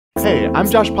Hey, I'm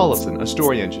Josh Paulison, a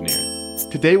story engineer.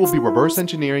 Today we'll be reverse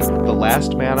engineering The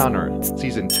Last Man on Earth,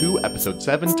 Season 2, Episode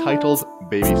 7, titled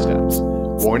Baby Steps.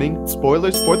 Warning,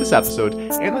 spoilers for this episode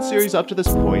and the series up to this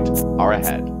point are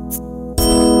ahead.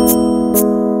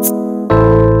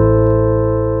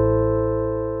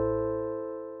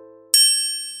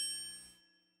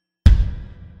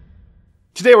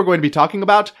 Today we're going to be talking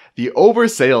about the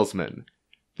Oversalesman.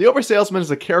 The Oversalesman is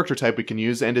a character type we can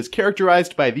use and is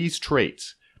characterized by these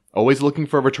traits. Always looking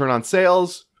for a return on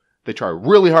sales, they try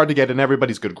really hard to get in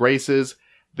everybody's good graces,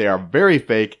 they are very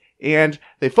fake, and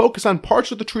they focus on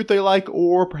parts of the truth they like,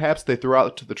 or perhaps they throw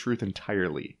out the truth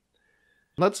entirely.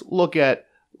 Let's look at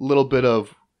a little bit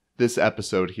of this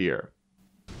episode here.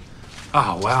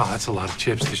 Oh, wow, that's a lot of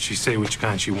chips. Did she say which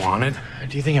kind she wanted?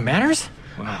 Do you think it matters?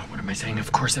 Well, what am I saying?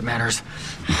 Of course it matters.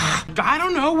 I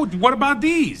don't know. What about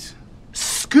these?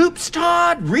 Scoops,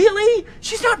 Todd? Really?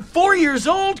 She's not 4 years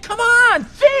old. Come on,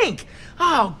 think.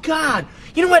 Oh, God.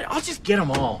 You know what? I'll just get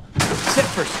them all. Except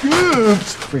for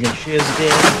Scoops. Friggin'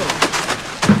 shiz-diz.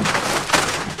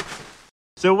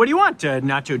 So what do you want?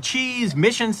 Nacho cheese,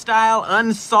 mission style,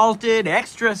 unsalted,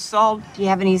 extra salt? Do you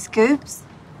have any scoops?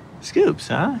 Scoops,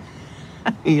 huh?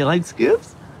 You like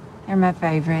scoops? They're my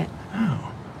favorite.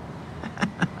 Oh.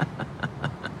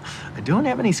 I don't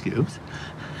have any scoops.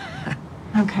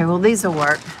 Okay, well, these will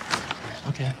work.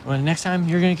 Okay, well, next time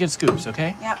you're gonna get scoops,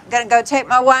 okay? Yeah, I'm gonna go take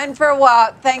my wine for a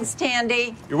walk. Thanks,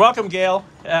 Tandy. You're welcome, Gail.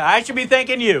 I should be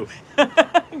thanking you.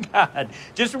 God,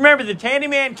 just remember the Tandy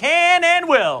Man can and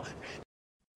will.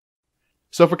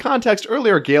 So for context,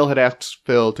 earlier Gail had asked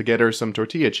Phil to get her some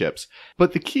tortilla chips,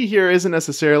 but the key here isn't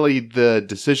necessarily the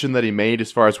decision that he made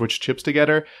as far as which chips to get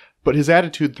her, but his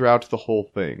attitude throughout the whole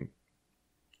thing.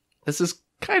 This is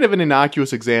kind of an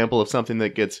innocuous example of something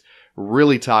that gets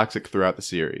really toxic throughout the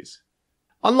series.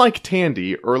 Unlike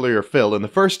Tandy, earlier Phil, in the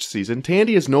first season,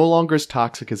 Tandy is no longer as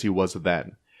toxic as he was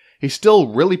then. He's still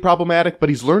really problematic, but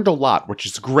he's learned a lot, which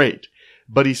is great,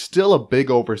 but he's still a big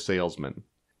oversalesman.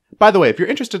 By the way, if you're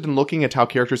interested in looking at how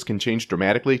characters can change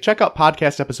dramatically, check out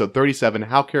podcast episode 37,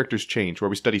 How Characters Change, where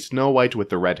we study Snow White with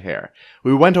the red hair.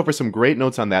 We went over some great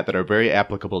notes on that are very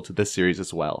applicable to this series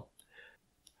as well.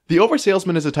 The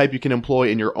Oversalesman is a type you can employ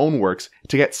in your own works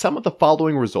to get some of the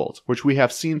following results, which we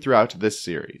have seen throughout this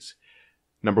series.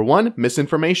 Number 1,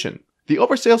 misinformation. The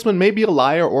Oversalesman may be a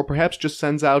liar or perhaps just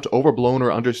sends out overblown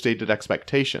or understated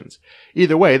expectations.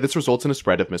 Either way, this results in a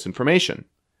spread of misinformation.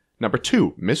 Number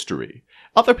 2, mystery.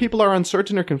 Other people are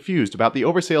uncertain or confused about the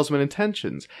Oversalesman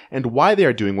intentions and why they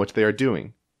are doing what they are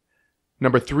doing.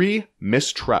 Number 3,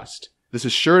 mistrust. This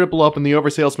is sure to blow up in the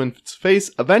Oversalesman's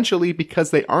face eventually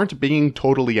because they aren't being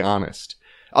totally honest.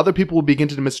 Other people will begin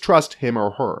to mistrust him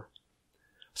or her.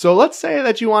 So let's say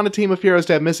that you want a team of heroes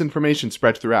to have misinformation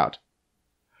spread throughout.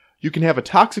 You can have a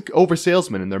toxic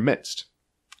Oversalesman in their midst.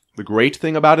 The great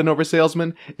thing about an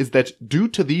Oversalesman is that due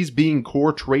to these being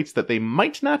core traits that they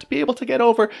might not be able to get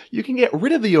over, you can get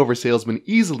rid of the Oversalesman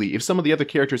easily if some of the other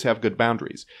characters have good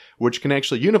boundaries, which can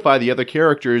actually unify the other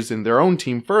characters in their own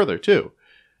team further too.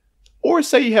 Or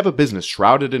say you have a business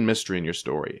shrouded in mystery in your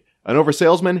story. An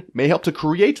Oversalesman may help to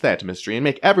create that mystery and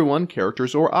make everyone,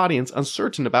 characters or audience,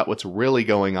 uncertain about what's really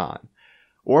going on.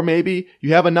 Or maybe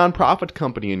you have a nonprofit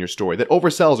company in your story that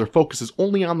oversells or focuses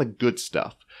only on the good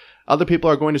stuff. Other people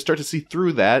are going to start to see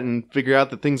through that and figure out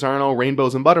that things aren't all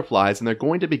rainbows and butterflies, and they're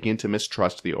going to begin to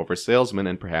mistrust the Oversalesman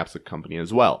and perhaps the company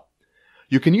as well.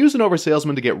 You can use an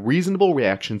Oversalesman to get reasonable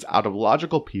reactions out of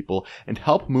logical people and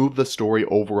help move the story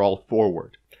overall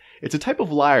forward. It's a type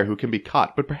of liar who can be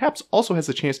caught, but perhaps also has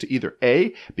a chance to either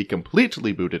A, be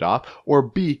completely booted off, or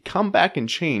B, come back and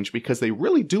change because they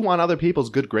really do want other people's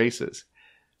good graces.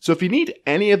 So if you need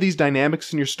any of these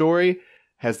dynamics in your story,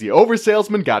 has the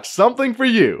Oversalesman got something for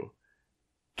you?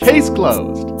 Case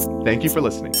closed. Thank you for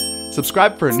listening.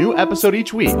 Subscribe for a new episode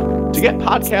each week. To get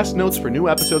podcast notes for new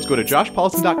episodes, go to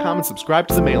joshpaulson.com and subscribe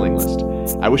to the mailing list.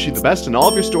 I wish you the best in all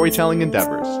of your storytelling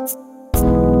endeavors.